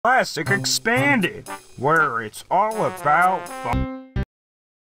Classic Expanded, where it's all about fun.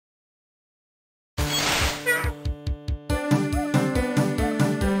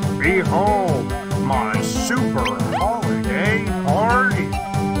 Behold, my super holiday party!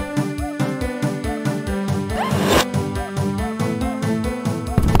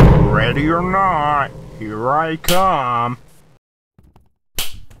 Ready or not, here I come.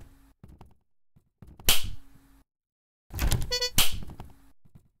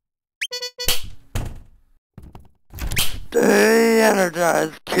 Stay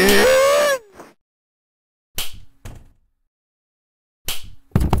energized, kids!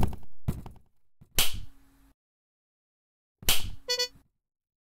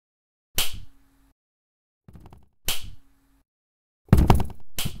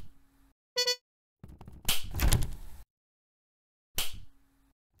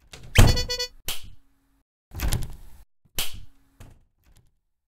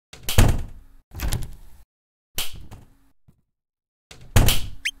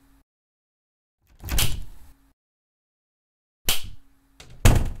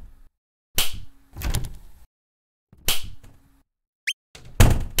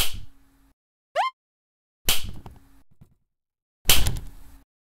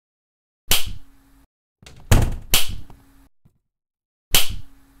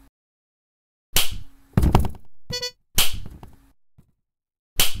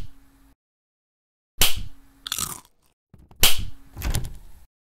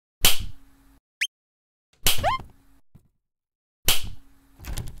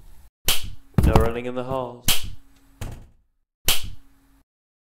 No running in the halls.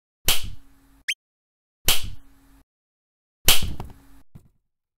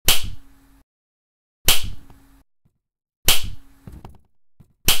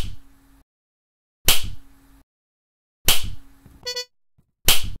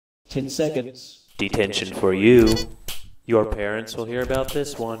 "10 seconds. Detention for you. Your parents will hear about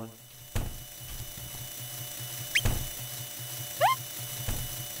this one."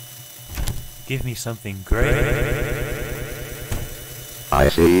 Give me something great. I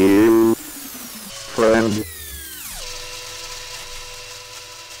see you, friend.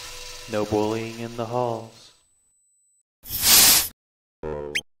 No bullying in the halls.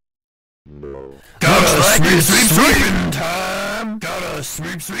 Gotta sweep, sweep, sweep! Time! Gotta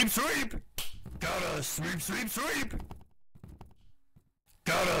sweep, sweep, sweep! Gotta sweep, sweep, sweep!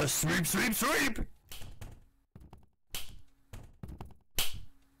 Gotta sweep, sweep, sweep!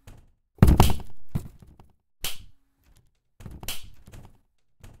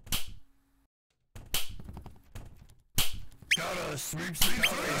 Gotta sweep, sweep,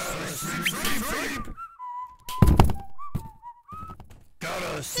 sweep, sweep, sweep!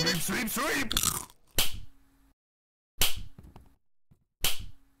 Gotta sweep, sweep, sweep!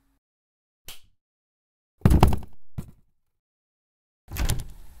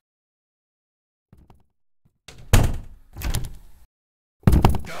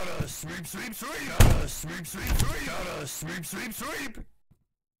 Gotta sweep, sweep, sweep! Gotta sweep, sweep, sweep! Gotta sweep, sweep, sweep!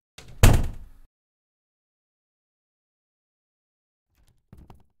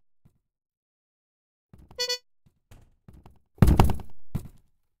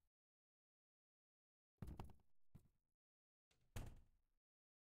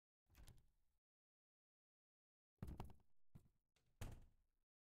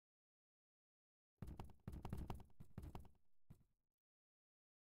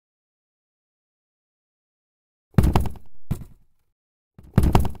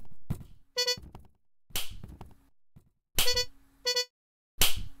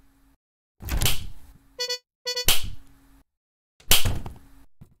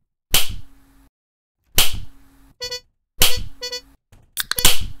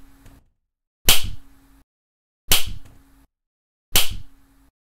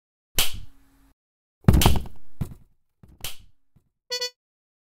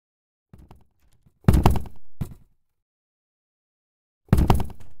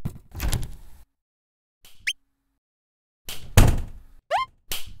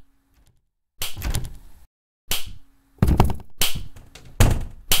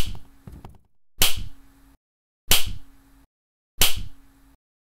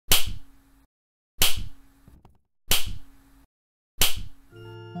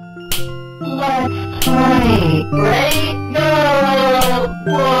 Let's play. Ready? Go!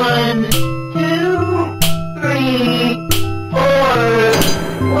 1, 2, 3, 4.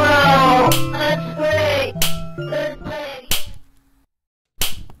 Wow! Let's play. Let's play.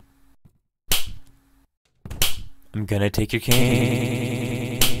 I'm gonna take your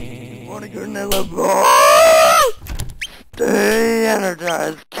cane. Wanna go to the ball? Stay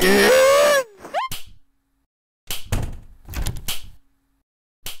energized, kids!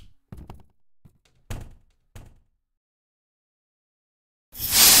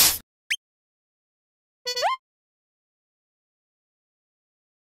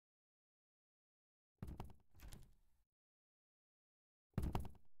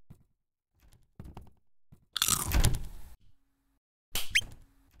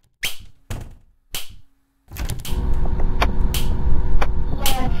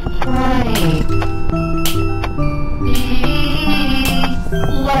 Right.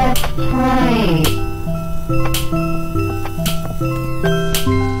 Let's pray.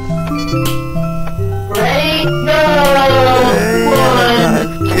 Ready? Go! Stay 1,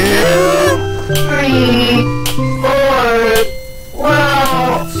 energized, 2, 3, 4.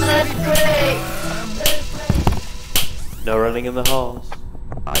 Wow, that's great. No running in the halls.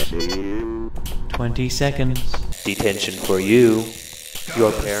 I see you. 20 seconds. Detention for you.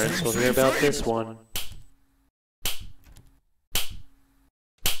 Your parents will hear about this one.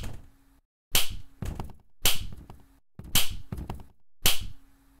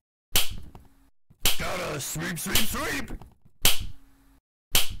 Gotta sweep, sweep, sweep.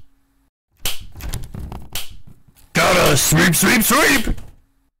 Gotta sweep, sweep, sweep.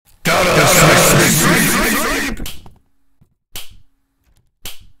 Gotta sweep, sweep, sweep, sweep.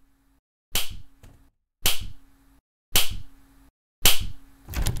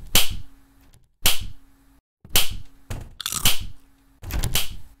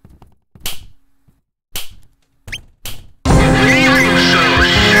 Ready?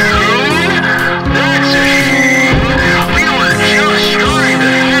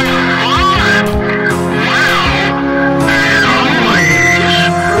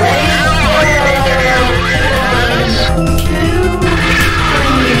 Go!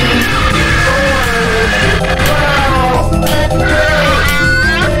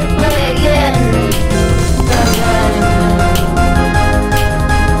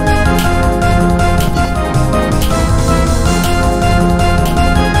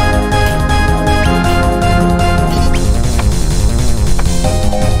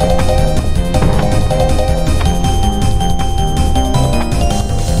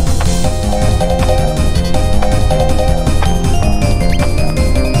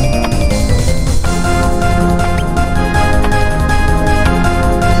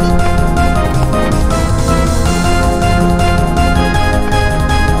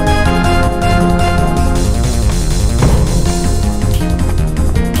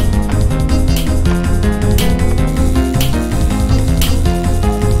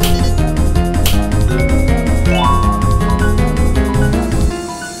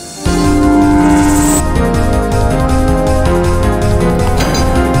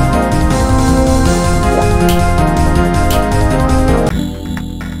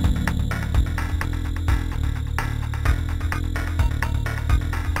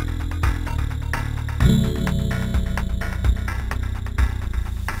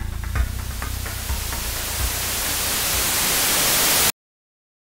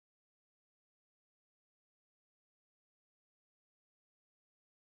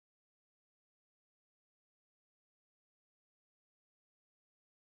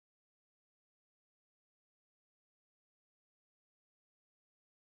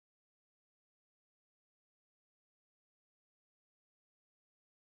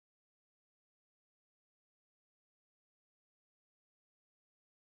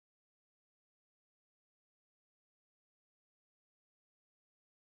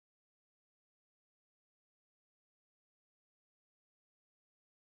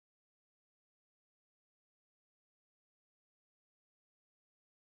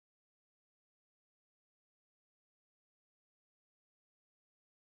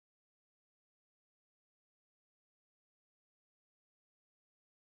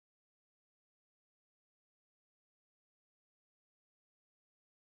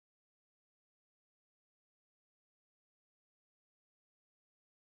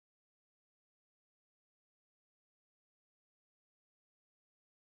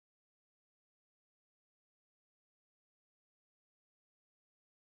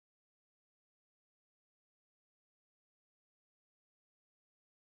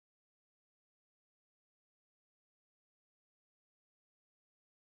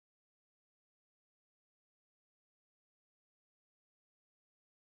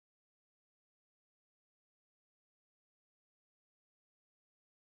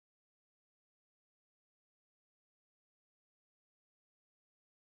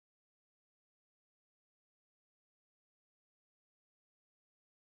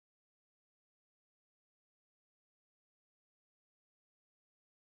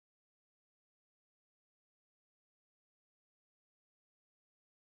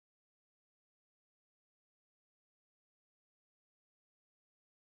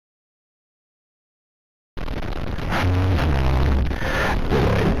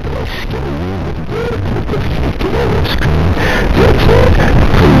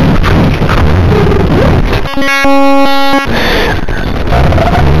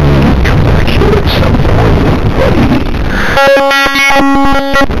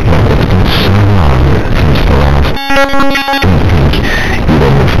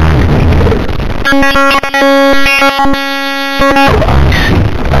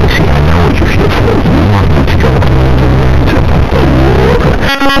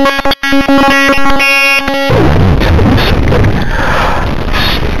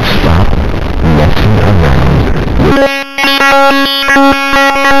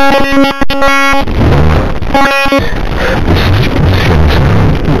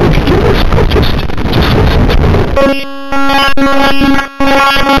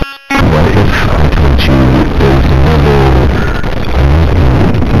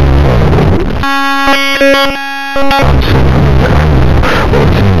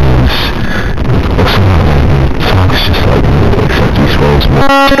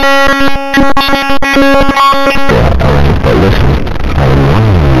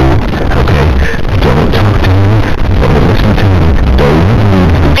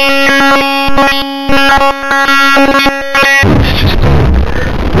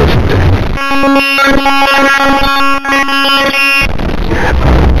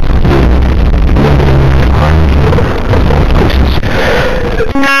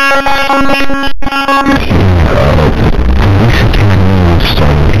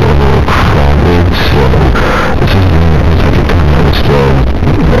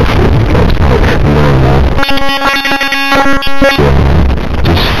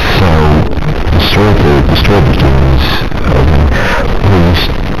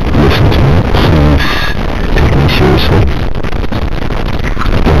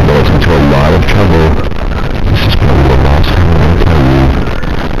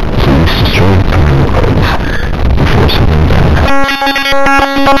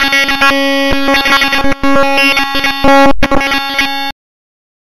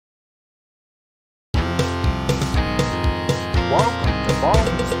 Welcome to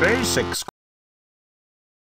Baldi's Basics